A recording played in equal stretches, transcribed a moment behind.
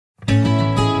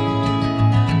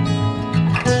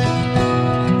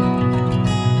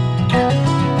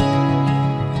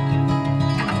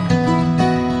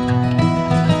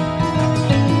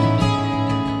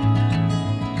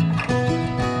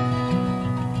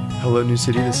Hello, New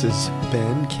City. This is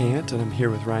Ben Cant, and I'm here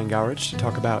with Ryan Gowrich to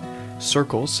talk about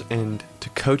circles and to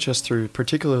coach us through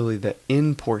particularly the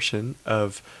in portion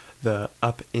of the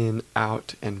up, in,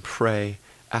 out, and pray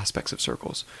aspects of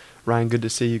circles. Ryan, good to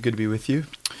see you. Good to be with you.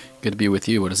 Good to be with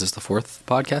you. What is this, the fourth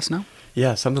podcast now?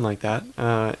 Yeah, something like that.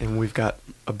 And we've got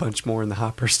a bunch more in the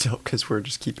hopper still because we're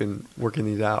just working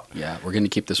these out. Yeah, we're going to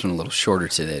keep this one a little shorter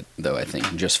today, though, I think,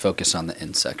 and just focus on the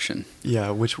in section.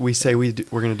 Yeah, which we say we're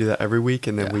going to do that every week,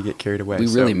 and then we get carried away. We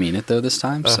really mean it, though, this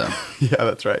time. So yeah,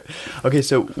 that's right. Okay,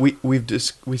 so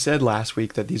we said last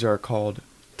week that these are called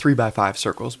 3x5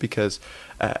 circles because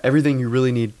everything you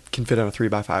really need can fit on a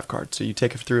 3x5 card. So you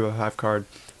take a 3x5 card,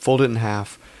 fold it in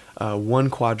half. One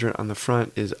quadrant on the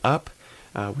front is up,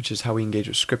 which is how we engage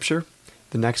with Scripture.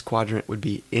 The next quadrant would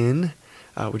be in,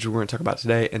 which we're going to talk about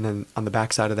today. And then on the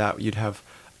back side of that, you'd have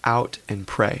out and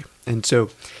pray. And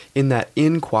so in that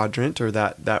in quadrant, or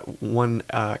that one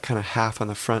kind of half on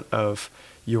the front of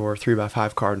your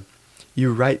 3x5 card,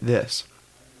 you write this.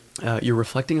 You're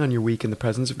reflecting on your week in the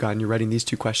presence of God, and you're writing these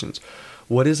two questions.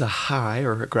 What is a high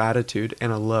or a gratitude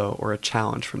and a low or a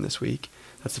challenge from this week?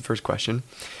 That's the first question.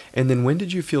 And then when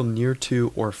did you feel near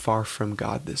to or far from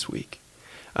God this week?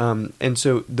 And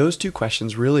so those two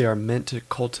questions really are meant to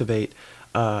cultivate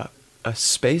a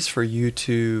space for you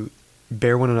to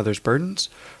bear one another's burdens,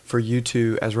 for you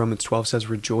to, as Romans 12 says,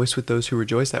 rejoice with those who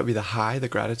rejoice. That would be the high, the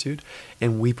gratitude,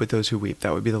 and weep with those who weep.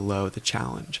 That would be the low, the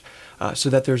challenge. So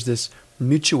that there's this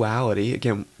mutuality.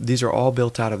 Again, these are all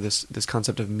built out of this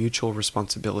concept of mutual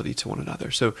responsibility to one another.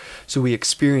 So we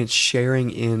experience sharing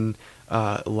in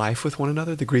life with one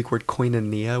another. The Greek word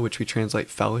koinonia, which we translate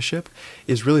fellowship,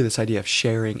 is really this idea of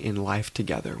sharing in life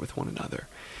together with one another.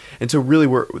 And so really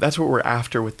that's what we're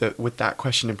after with that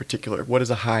question in particular. What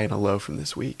is a high and a low from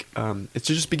this week? It's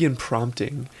to just begin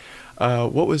prompting.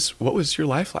 What was your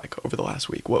life like over the last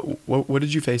week? What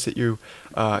did you face that you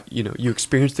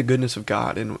experienced the goodness of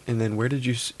God, and then where did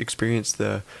you experience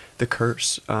the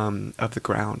curse of the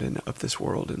ground and of this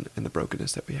world and the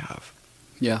brokenness that we have?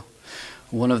 Yeah.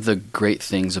 One of the great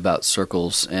things about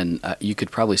circles, and you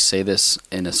could probably say this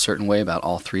in a certain way about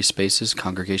all three spaces,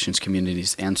 congregations,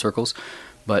 communities, and circles,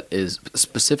 but is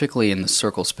specifically in the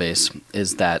circle space,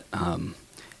 is that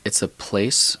it's a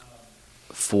place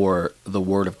for the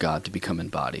Word of God to become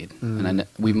embodied. Mm-hmm. And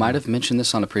we might have mentioned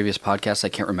this on a previous podcast, I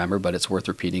can't remember, but it's worth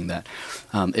repeating that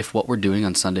if what we're doing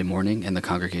on Sunday morning in the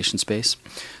congregation space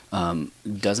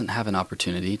doesn't have an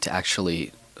opportunity to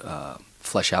actually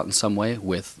flesh out in some way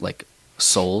with like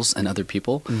souls and other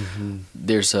people, mm-hmm.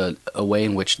 there's a way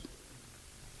in which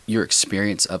your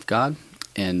experience of God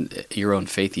and your own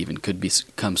faith even could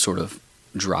become sort of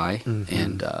dry mm-hmm.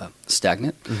 and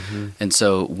stagnant. Mm-hmm. And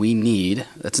so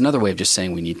that's another way of just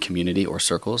saying we need community or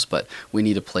circles, but we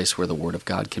need a place where the Word of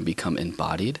God can become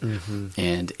embodied. Mm-hmm.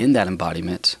 And in that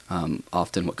embodiment,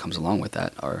 often what comes along with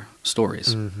that are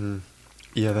stories. Mm-hmm.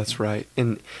 Yeah, that's right.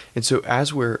 And so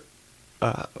as we're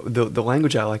the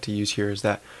language I like to use here is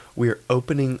that we're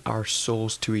opening our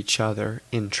souls to each other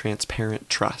in transparent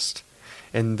trust.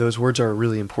 And those words are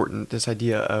really important. This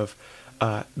idea of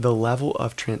the level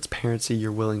of transparency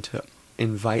you're willing to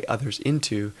invite others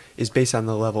into is based on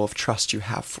the level of trust you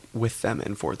have with them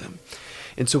and for them.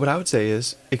 And so what I would say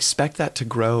is expect that to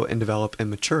grow and develop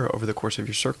and mature over the course of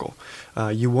your circle.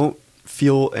 You won't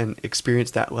feel and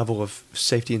experience that level of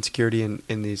safety and security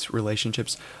in these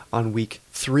relationships on week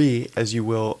 3 as you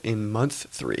will in month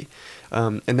 3.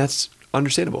 And that's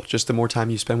understandable. Just the more time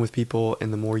you spend with people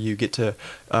and the more you get to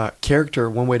character.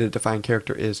 One way to define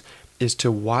character is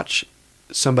to watch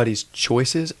somebody's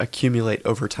choices accumulate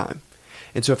over time.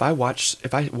 And so if I watch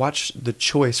the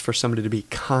choice for somebody to be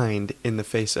kind in the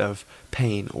face of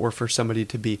pain, or for somebody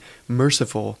to be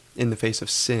merciful in the face of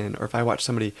sin, or if I watch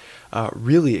somebody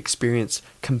really experience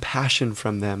compassion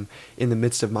from them in the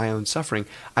midst of my own suffering,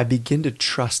 I begin to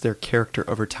trust their character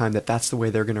over time, that that's the way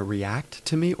they're going to react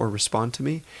to me or respond to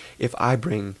me if I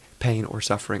bring pain or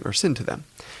suffering or sin to them.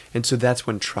 And so that's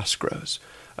when trust grows.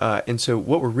 And so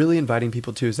what we're really inviting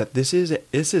people to is that this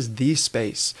is the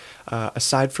space,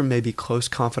 aside from maybe close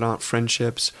confidant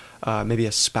friendships, maybe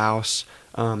a spouse,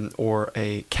 or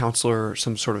a counselor or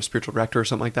some sort of spiritual director or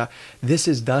something like that. This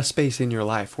is the space in your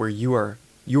life where you are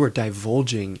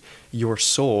divulging your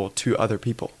soul to other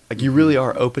people. Like you really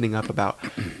are opening up about,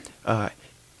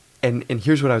 and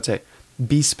here's what I would say: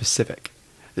 be specific.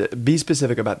 Be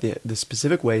specific about the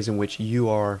specific ways in which you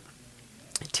are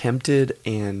tempted,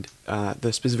 and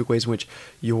the specific ways in which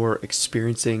you're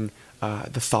experiencing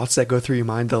the thoughts that go through your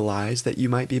mind, the lies that you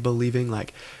might be believing.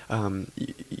 Like,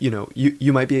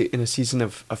 you might be in a season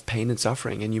of pain and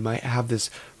suffering, and you might have this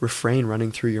refrain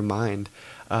running through your mind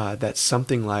that's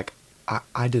something like,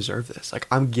 I deserve this. Like,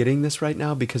 I'm getting this right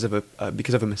now because of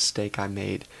a mistake I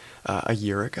made a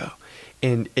year ago.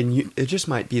 And it just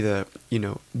might be the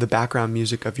background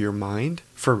music of your mind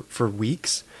for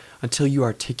weeks until you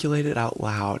articulate it out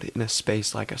loud in a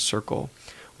space like a circle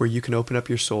where you can open up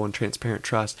your soul in transparent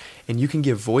trust, and you can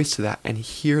give voice to that and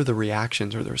hear the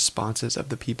reactions or the responses of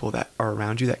the people that are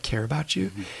around you that care about you,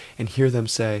 and hear them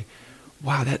say,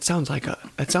 wow, that sounds like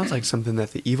something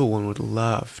that the evil one would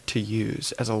love to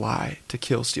use as a lie to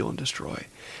kill, steal, and destroy.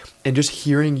 And just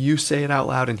hearing you say it out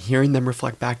loud and hearing them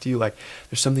reflect back to you, like,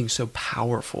 there's something so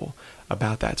powerful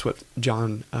about that. It's what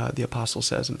John the Apostle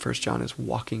says in 1 John is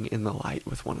walking in the light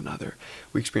with one another.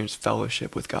 We experience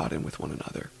fellowship with God and with one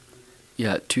another.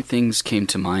 Yeah, two things came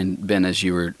to mind, Ben, as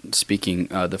you were speaking.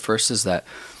 The first is that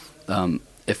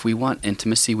if we want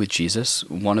intimacy with Jesus,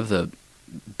 one of the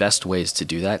best ways to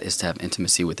do that is to have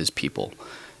intimacy with his people.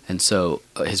 And so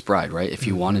his bride, right? If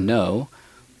you want to know,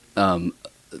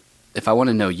 if I want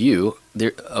to know you,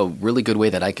 a really good way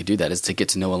that I could do that is to get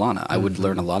to know Alana. I would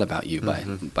learn a lot about you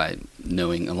by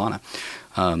knowing Alana.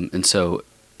 And so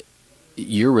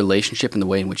your relationship and the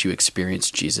way in which you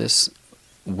experience Jesus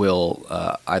will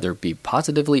either be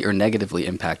positively or negatively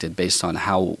impacted based on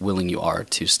how willing you are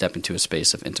to step into a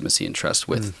space of intimacy and trust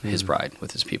with his bride,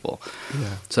 with his people.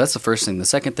 Yeah. So that's the first thing. The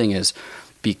second thing is,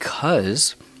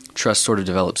 because trust sort of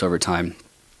develops over time,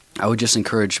 I would just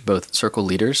encourage both circle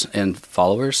leaders and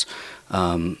followers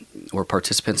or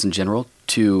participants in general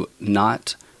to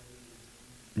not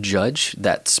judge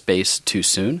that space too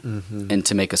soon and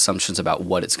to make assumptions about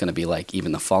what it's going to be like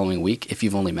even the following week if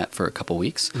you've only met for a couple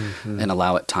weeks, and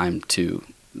allow it time to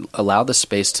allow the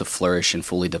space to flourish and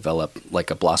fully develop like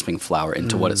a blossoming flower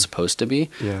into what it's supposed to be.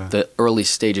 Yeah. The early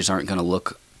stages aren't going to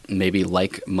look maybe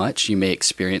like much. You may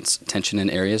experience tension in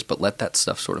areas, but let that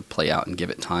stuff sort of play out and give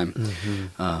it time,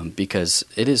 because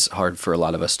it is hard for a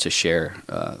lot of us to share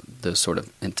those sort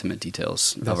of intimate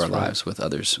details of our lives with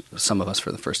others, some of us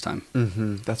for the first time.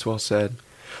 That's well said.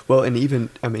 Well, and even,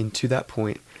 I mean, to that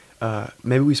point,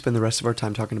 maybe we spend the rest of our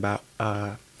time talking about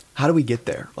how do we get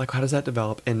there? Like, how does that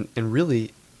develop? And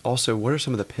really also, what are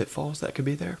some of the pitfalls that could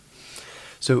be there?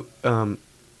 So,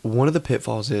 one of the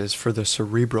pitfalls is for the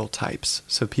cerebral types,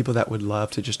 so people that would love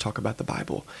to just talk about the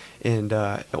Bible and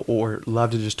or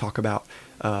love to just talk about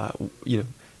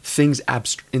things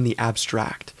in the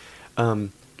abstract.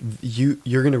 You're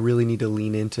going to really need to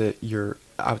lean into your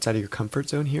outside of your comfort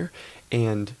zone here,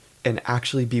 and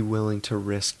actually be willing to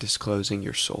risk disclosing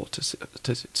your soul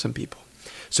to some people.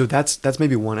 So that's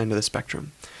maybe one end of the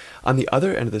spectrum. On the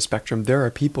other end of the spectrum, there are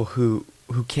people who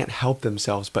can't help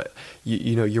themselves, but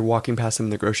you're walking past them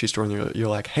in the grocery store and you're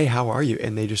like, hey, how are you?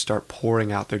 And they just start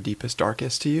pouring out their deepest,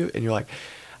 darkest to you. And you're like,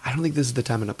 I don't think this is the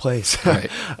time and the place. Right.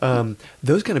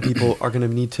 Those kind of people are going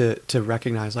to need to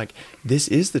recognize, like, this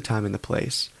is the time and the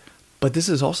place, but this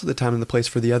is also the time and the place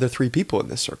for the other three people in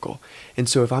this circle. And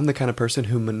so if I'm the kind of person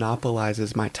who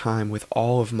monopolizes my time with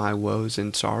all of my woes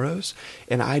and sorrows,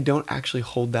 and I don't actually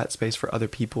hold that space for other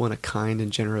people in a kind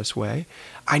and generous way,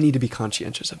 I need to be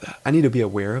conscientious of that. I need to be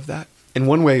aware of that. And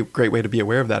one great way to be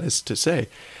aware of that is to say,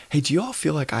 hey, do you all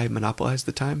feel like I monopolize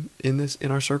the time in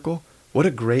our circle? What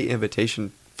a great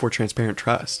invitation for transparent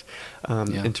trust,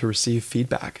 and to receive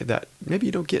feedback that maybe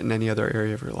you don't get in any other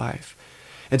area of your life.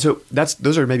 And so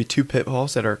those are maybe two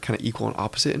pitfalls that are kind of equal and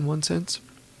opposite in one sense.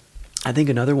 I think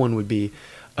another one would be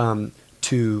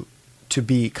to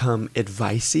become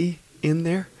advicey in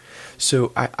there.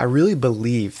 So I really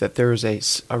believe that there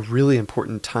is a really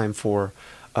important time for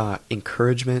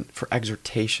encouragement, for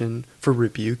exhortation, for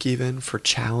rebuke, even for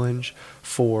challenge,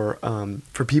 for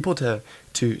people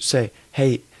to say,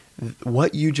 hey,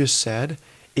 what you just said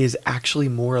is actually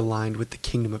more aligned with the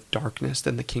kingdom of darkness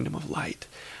than the kingdom of light.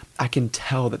 I can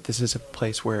tell that this is a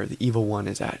place where the evil one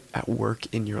is at work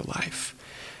in your life.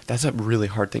 That's a really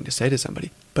hard thing to say to somebody,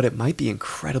 but it might be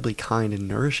incredibly kind and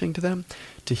nourishing to them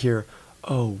to hear,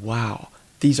 oh, wow,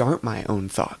 these aren't my own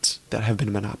thoughts that have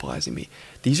been monopolizing me.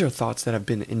 These are thoughts that have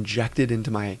been injected into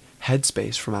my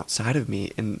headspace from outside of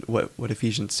me in what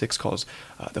Ephesians 6 calls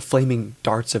the flaming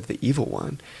darts of the evil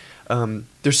one.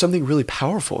 There's something really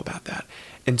powerful about that.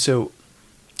 And so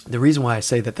the reason why I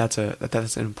say that that's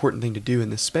an important thing to do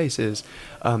in this space is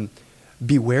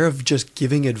beware of just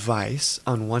giving advice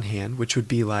on one hand, which would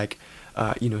be like,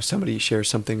 somebody shares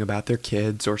something about their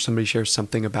kids, or somebody shares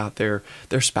something about their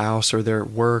spouse or their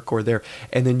work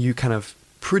and then you kind of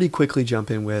pretty quickly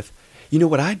jump in with, you know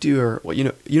what I do, or well,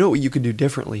 you know what you could do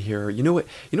differently here, or you know what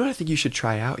I think you should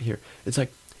try out here. It's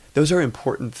like, those are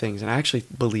important things, and I actually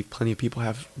believe plenty of people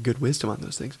have good wisdom on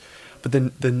those things. But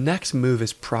then the next move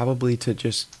is probably to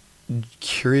just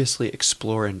curiously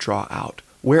explore and draw out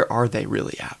where are they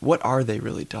really at? What are they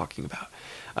really talking about?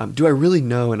 Do I really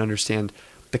know and understand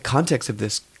the context of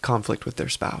this conflict with their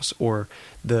spouse, or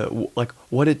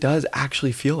what it does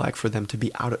actually feel like for them to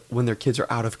be when their kids are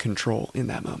out of control in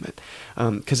that moment?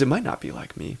 Because it might not be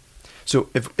like me. So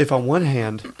if on one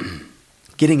hand,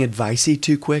 getting advicey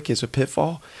too quick is a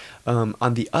pitfall,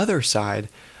 on the other side,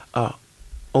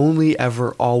 only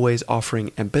ever always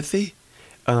offering empathy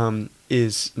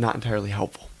is not entirely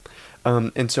helpful.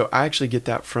 And so I actually get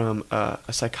that from a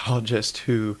psychologist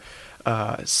who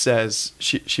says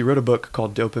she wrote a book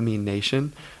called Dopamine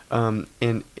Nation.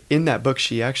 And in that book,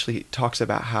 she actually talks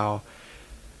about how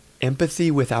empathy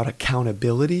without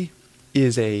accountability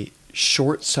is a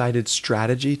short-sighted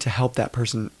strategy to help that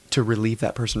person, to relieve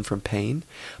that person from pain,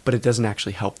 but it doesn't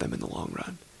actually help them in the long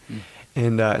run.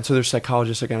 And so there's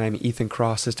psychologists, a guy named Ethan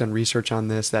Kross has done research on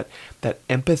this, that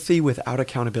empathy without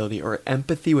accountability, or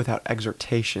empathy without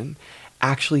exhortation,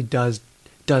 actually does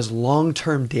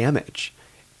long-term damage,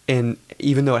 and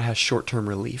even though it has short-term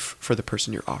relief for the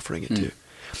person you're offering it to.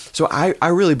 So I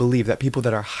really believe that people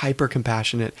that are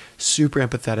hyper-compassionate, super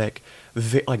empathetic,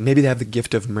 like maybe they have the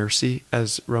gift of mercy,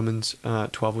 as Romans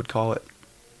 12 would call it,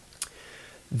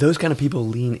 those kind of people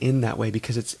lean in that way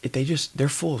because they're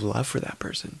full of love for that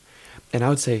person. And I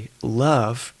would say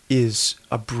love is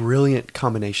a brilliant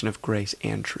combination of grace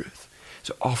and truth.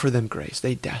 So offer them grace.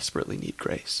 They desperately need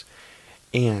grace.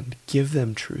 And give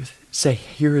them truth. Say,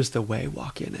 here is the way,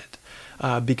 walk in it.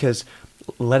 Because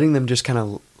letting them just kind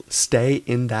of stay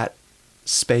in that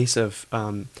space of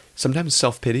sometimes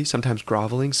self-pity, sometimes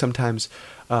groveling, sometimes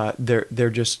they're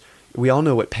just... We all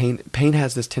know what pain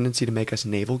has this tendency to make us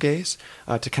navel gaze,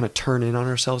 to kind of turn in on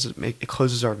ourselves. It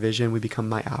closes our vision. We become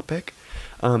myopic.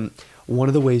 One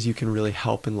of the ways you can really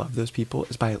help and love those people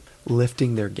is by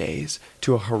lifting their gaze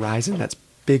to a horizon that's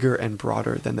bigger and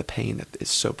broader than the pain that is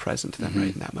so present to them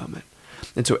right in that moment.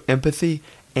 And so empathy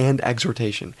and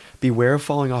exhortation. Beware of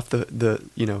falling off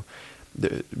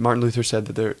Martin Luther said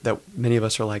that many of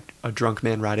us are like a drunk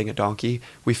man riding a donkey.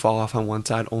 We fall off on one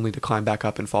side only to climb back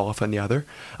up and fall off on the other.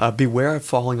 Beware of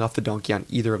falling off the donkey on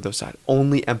either of those sides.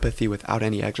 Only empathy without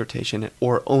any exhortation,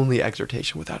 or only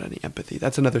exhortation without any empathy.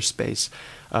 That's another space,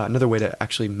 another way to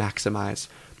actually maximize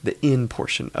the in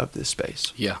portion of this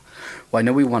space. Yeah. Well, I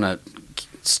know we want to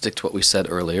stick to what we said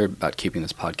earlier about keeping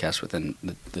this podcast within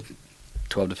the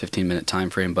 12 to 15 minute time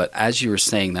frame, but as you were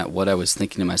saying that, what I was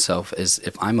thinking to myself is,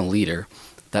 if I'm a leader,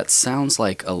 that sounds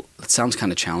it sounds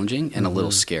kind of challenging and a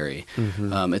little scary.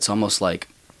 It's almost like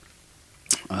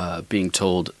being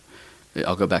told,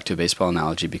 I'll go back to a baseball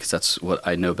analogy because that's what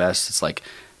I know best. It's like,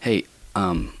 hey,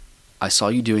 I saw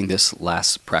you doing this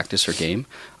last practice or game.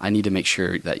 I need to make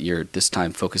sure that you're this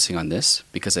time focusing on this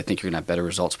because I think you're gonna have better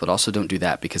results, but also don't do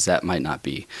that because that might not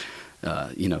be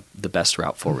the best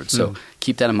route forward. So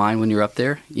keep that in mind when you're up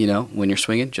there, when you're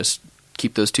swinging, just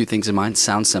keep those two things in mind.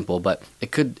 Sounds simple, but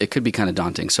it could be kind of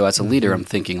daunting. So as a leader, I'm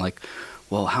thinking like,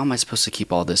 well, how am I supposed to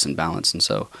keep all this in balance? And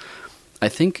so I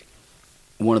think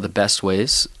one of the best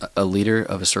ways a leader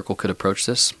of a circle could approach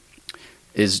this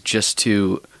is just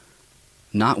to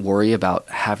not worry about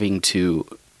having to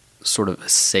sort of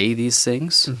say these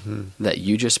things that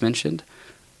you just mentioned,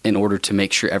 in order to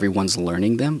make sure everyone's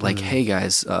learning them. Like, hey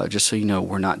guys, just so you know,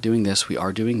 we're not doing this, we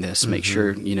are doing this. Make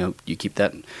sure, you keep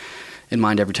that in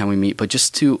mind every time we meet. But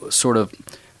just to sort of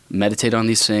meditate on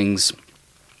these things,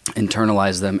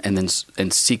 internalize them,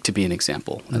 and seek to be an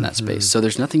example in that space. So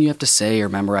there's nothing you have to say or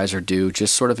memorize or do.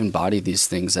 Just sort of embody these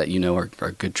things that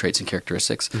are good traits and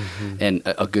characteristics, and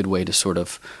a good way to sort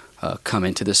of come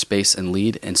into this space and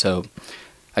lead. And so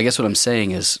I guess what I'm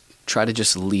saying is try to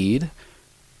just lead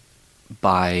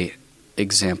by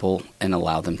example and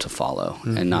allow them to follow,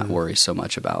 and not worry so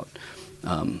much about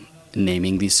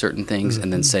naming these certain things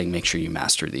and then saying, make sure you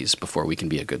master these before we can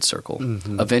be a good circle.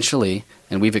 Eventually,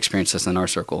 and we've experienced this in our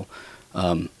circle,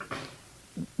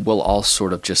 we'll all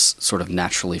sort of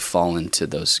naturally fall into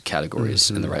those categories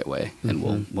in the right way, and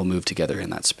we'll move together in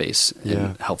that space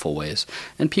in helpful ways.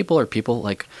 And people are people.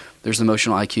 Like, there's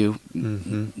emotional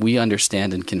IQ. We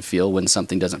understand and can feel when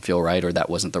something doesn't feel right, or that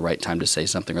wasn't the right time to say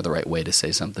something or the right way to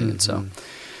say something. And so,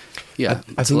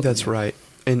 I think that's right.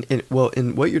 And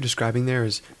what you're describing there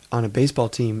is, on a baseball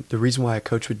team, the reason why a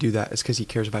coach would do that is because he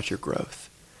cares about your growth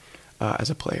as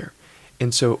a player.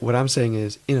 And so what I'm saying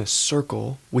is, in a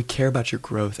circle, we care about your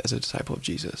growth as a disciple of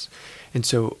Jesus. And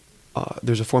so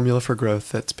there's a formula for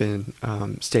growth that's been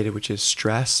stated, which is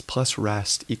stress plus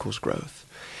rest equals growth.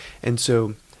 And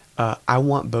so I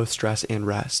want both stress and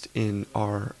rest in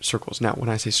our circles. Now, when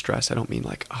I say stress, I don't mean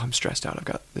like, oh, I'm stressed out, I've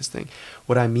got this thing.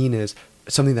 What I mean is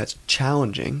something that's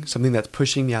challenging, something that's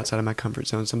pushing me outside of my comfort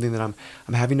zone, something that I'm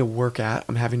having to work at,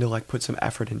 I'm having to like put some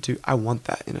effort into, I want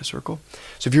that in a circle.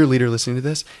 So if you're a leader listening to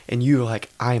this and you're like,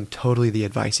 I am totally the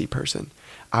advicey person,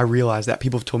 I realize that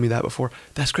people have told me that before.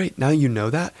 That's great. Now you know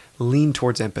that, lean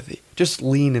towards empathy. Just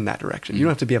lean in that direction. You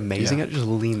don't have to be amazing at it, just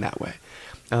lean that way.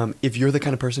 If you're the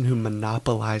kind of person who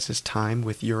monopolizes time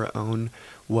with your own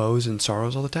woes and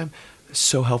sorrows all the time,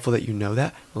 so helpful that you know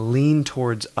that. Lean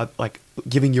towards like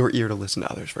giving your ear to listen to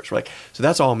others first. Right? So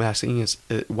that's all I'm asking is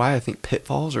why I think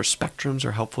pitfalls or spectrums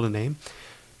are helpful to name,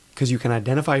 because you can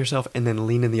identify yourself and then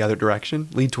lean in the other direction,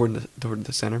 lean toward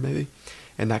the center maybe,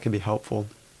 and that can be helpful.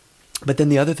 But then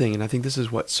the other thing, and I think this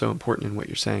is what's so important in what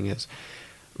you're saying, is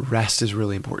rest is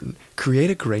really important. Create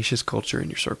a gracious culture in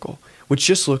your circle, which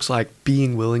just looks like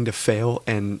being willing to fail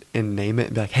and name it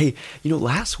and be like, hey,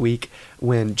 last week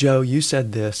when Joe, you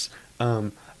said this,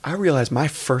 I realized my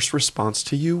first response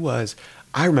to you was,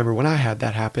 I remember when I had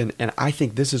that happen, and I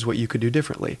think this is what you could do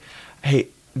differently. Hey,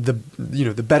 the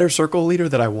better circle leader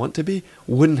that I want to be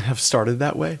wouldn't have started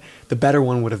that way. The better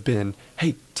one would have been,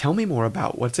 hey, tell me more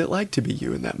about what's it like to be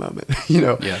you in that moment.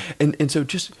 Yeah. And so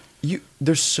just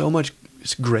there's so much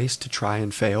grace to try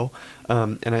and fail,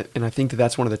 and I think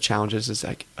that's one of the challenges is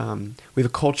like we have a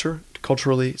culture,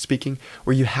 culturally speaking,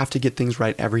 where you have to get things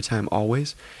right every time,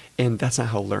 always. And that's not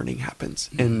how learning happens.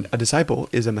 Mm-hmm. And a disciple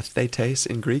is a mathetes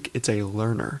in Greek. It's a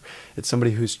learner. It's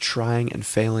somebody who's trying and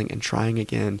failing and trying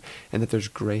again, and that there's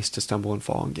grace to stumble and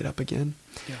fall and get up again.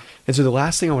 Yeah. And so the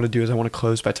last thing I want to do is I want to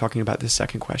close by talking about this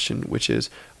second question, which is,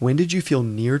 when did you feel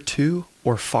near to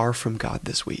or far from God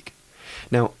this week?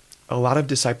 Now, a lot of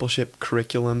discipleship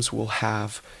curriculums will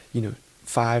have,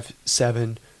 5,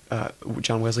 7,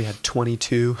 John Wesley had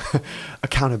 22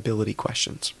 accountability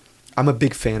questions. I'm a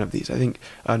big fan of these. I think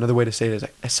another way to say it is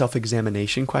like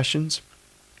self-examination questions.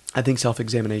 I think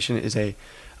self-examination is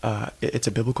it's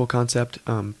a biblical concept.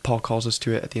 Paul calls us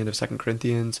to it at the end of 2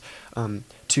 Corinthians,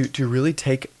 to really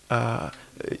take, AA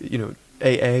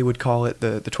would call it,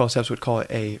 the 12 steps would call it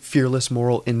a fearless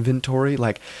moral inventory.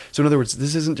 So in other words,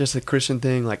 this isn't just a Christian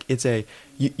thing. Like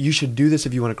you should do this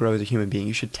if you want to grow as a human being.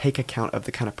 You should take account of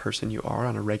the kind of person you are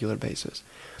on a regular basis.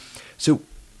 So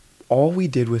all we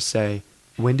did was say,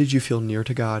 when did you feel near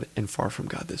to God and far from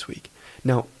God this week?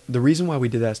 Now, the reason why we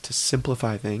did that is to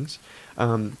simplify things.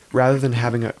 Rather than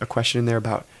having a question in there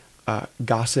about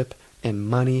gossip and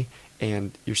money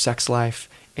and your sex life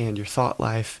and your thought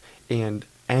life and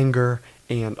anger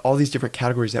and all these different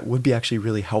categories that would be actually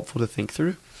really helpful to think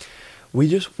through,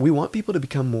 we want people to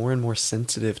become more and more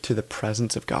sensitive to the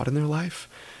presence of God in their life,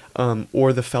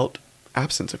 or the felt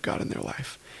absence of God in their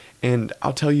life. And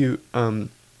I'll tell you,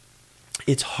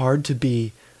 it's hard to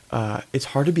be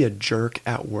a jerk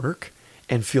at work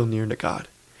and feel near to God.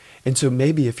 And so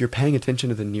maybe if you're paying attention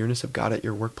to the nearness of God at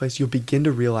your workplace, you'll begin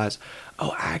to realize,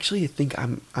 oh, I actually think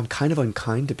I'm kind of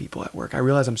unkind to people at work. I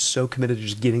realize I'm so committed to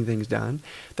just getting things done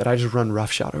that I just run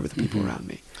roughshod over the people around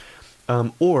me.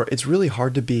 Or it's really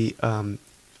hard to be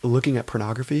looking at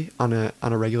pornography on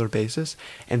a regular basis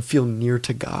and feel near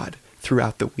to God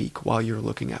throughout the week while you're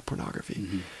looking at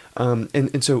pornography.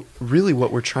 And so really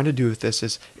what we're trying to do with this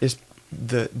is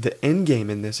the end game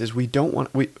in this is we don't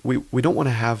want to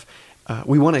have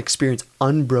we want to experience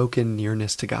unbroken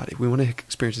nearness to God. We want to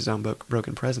experience His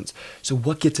unbroken presence. So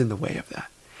what gets in the way of that?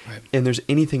 Right. And there's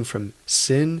anything from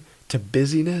sin to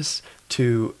busyness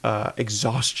to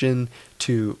exhaustion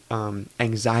to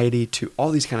anxiety to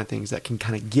all these kind of things that can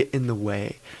kind of get in the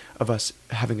way of us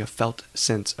having a felt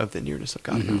sense of the nearness of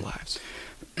God in our lives.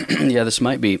 Yeah, this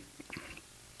might be.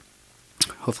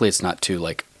 Hopefully, it's not too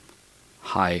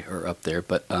high or up there,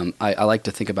 but I like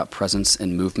to think about presence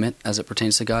and movement as it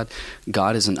pertains to God.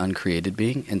 God is an uncreated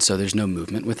being, and so there's no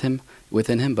movement within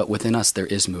him, but within us there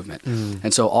is movement.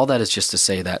 And so all that is just to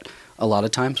say that a lot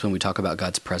of times when we talk about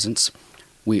God's presence,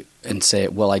 we say,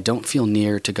 well, I don't feel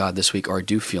near to God this week, or I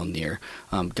do feel near.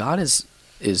 God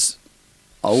is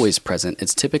always present.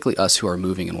 It's typically us who are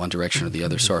moving in one direction or the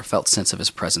other, so our felt sense of His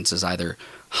presence is either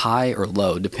high or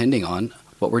low, depending on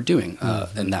what we're doing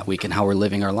in that week and how we're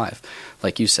living our life.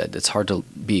 Like you said, it's hard to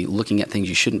be looking at things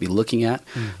you shouldn't be looking at,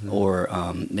 or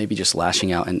maybe just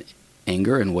lashing out in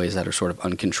anger in ways that are sort of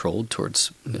uncontrolled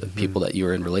towards people that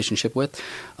you're in relationship with,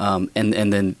 and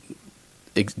then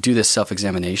do this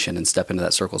self-examination and step into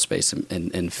that circle space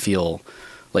and feel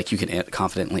like you can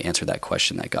confidently answer that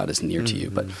question that God is near to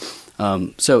you. But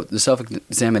so the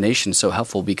self-examination is so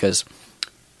helpful because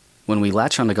when we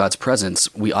latch onto God's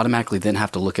presence, we automatically then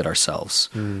have to look at ourselves.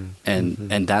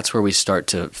 And that's where we start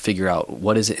to figure out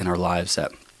what is it in our lives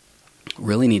that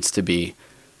really needs to be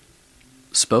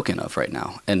spoken of right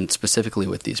now, and specifically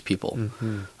with these people.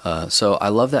 So I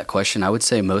love that question. I would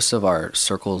say most of our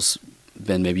circles,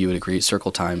 Ben, maybe you would agree,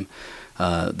 circle time,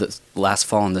 the last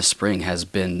fall and this spring has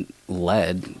been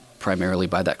led primarily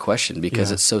by that question,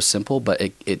 because it's so simple, but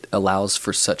it allows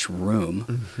for such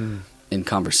room in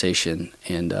conversation.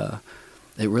 And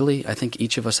it really, I think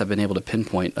each of us have been able to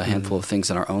pinpoint a handful of things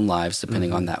in our own lives,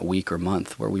 depending on that week or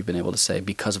month, where we've been able to say,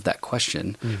 because of that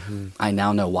question, I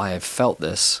now know why I've felt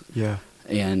this. Yeah.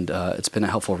 And it's been a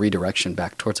helpful redirection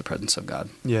back towards the presence of God.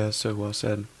 Yeah, so well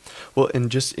said. Well, and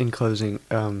just in closing,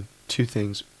 two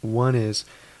things. One is,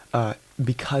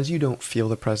 because you don't feel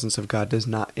the presence of God does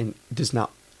not,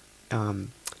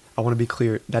 I want to be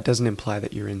clear, that doesn't imply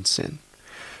that you're in sin.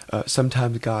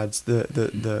 Sometimes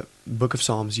the book of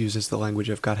Psalms uses the language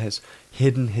of God has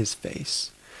hidden his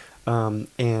face.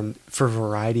 And for a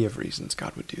variety of reasons,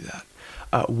 God would do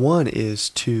that. One is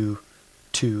to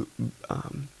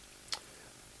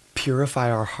purify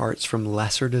our hearts from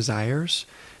lesser desires,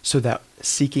 so that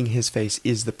seeking his face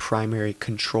is the primary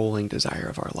controlling desire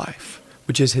of our life,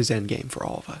 which is his end game for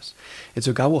all of us. And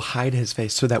so God will hide his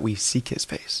face so that we seek his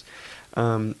face.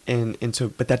 But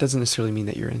that doesn't necessarily mean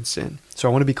that you're in sin. So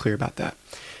I want to be clear about that.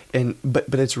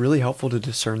 But it's really helpful to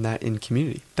discern that in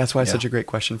community. That's why it's such a great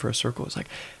question for a circle. It's like,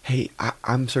 hey,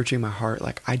 I'm searching my heart.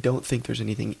 Like, I don't think there's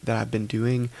anything that I've been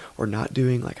doing or not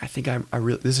doing. Like, I think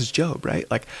this is Job, right?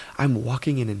 Like, I'm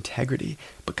walking in integrity,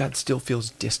 but God still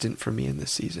feels distant from me in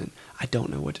this season. I don't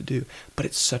know what to do. But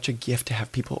it's such a gift to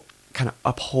have people kind of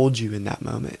uphold you in that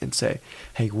moment and say,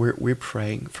 hey, we're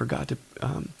praying for God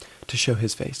to show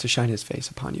his face, to shine his face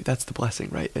upon you. That's the blessing,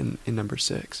 right? In number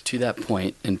 6. To that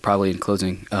point, and probably in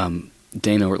closing,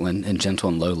 Dane Ortlund in Gentle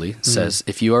and Lowly says,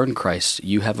 if you are in Christ,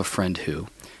 you have a friend who,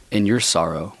 in your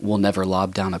sorrow, will never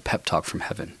lob down a pep talk from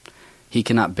heaven. He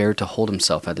cannot bear to hold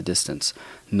himself at a distance.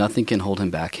 Nothing can hold him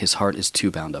back. His heart is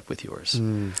too bound up with yours.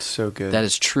 So good. That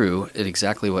is true.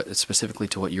 Specifically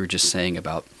to what you were just saying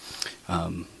about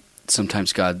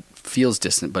sometimes God feels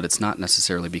distant, but it's not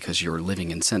necessarily because you're living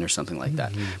in sin or something like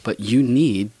that. But you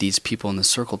need these people in the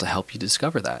circle to help you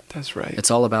discover that. That's right.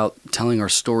 It's all about telling our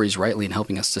stories rightly and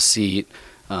helping us to see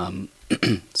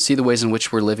see the ways in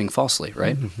which we're living falsely,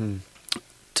 right?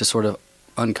 To sort of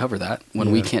uncover that when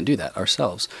we can't do that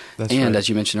ourselves. That's and right. as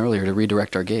you mentioned earlier, to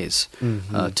redirect our gaze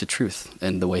to truth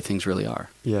and the way things really are.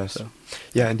 Yes. So.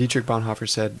 Yeah, and Dietrich Bonhoeffer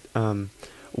said,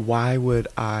 why would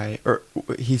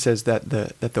he says that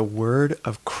the word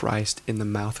of Christ in the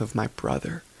mouth of my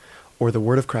brother, or the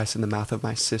word of Christ in the mouth of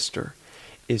my sister,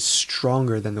 is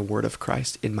stronger than the word of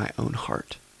Christ in my own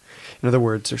heart. In other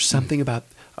words, there's something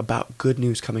about good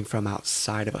news coming from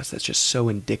outside of us that's just so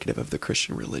indicative of the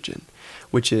Christian religion,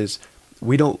 which is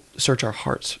we don't search our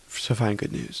hearts to find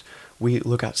good news. We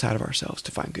look outside of ourselves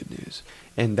to find good news.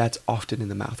 And that's often in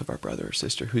the mouth of our brother or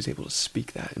sister who's able to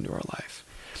speak that into our life.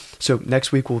 So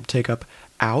next week we'll take up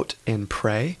out and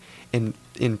pray. And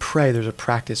in pray, there's a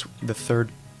practice,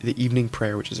 the evening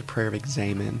prayer, which is a prayer of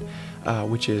examen,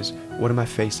 which is, what am I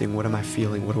facing? What am I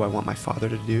feeling? What do I want my Father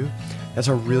to do? That's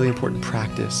a really important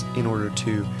practice in order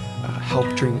to help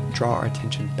draw our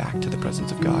attention back to the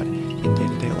presence of God in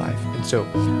day-to-day life. And so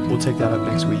we'll take that up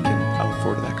next week, and I look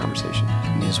forward to that conversation.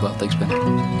 Me as well. Thanks, Ben.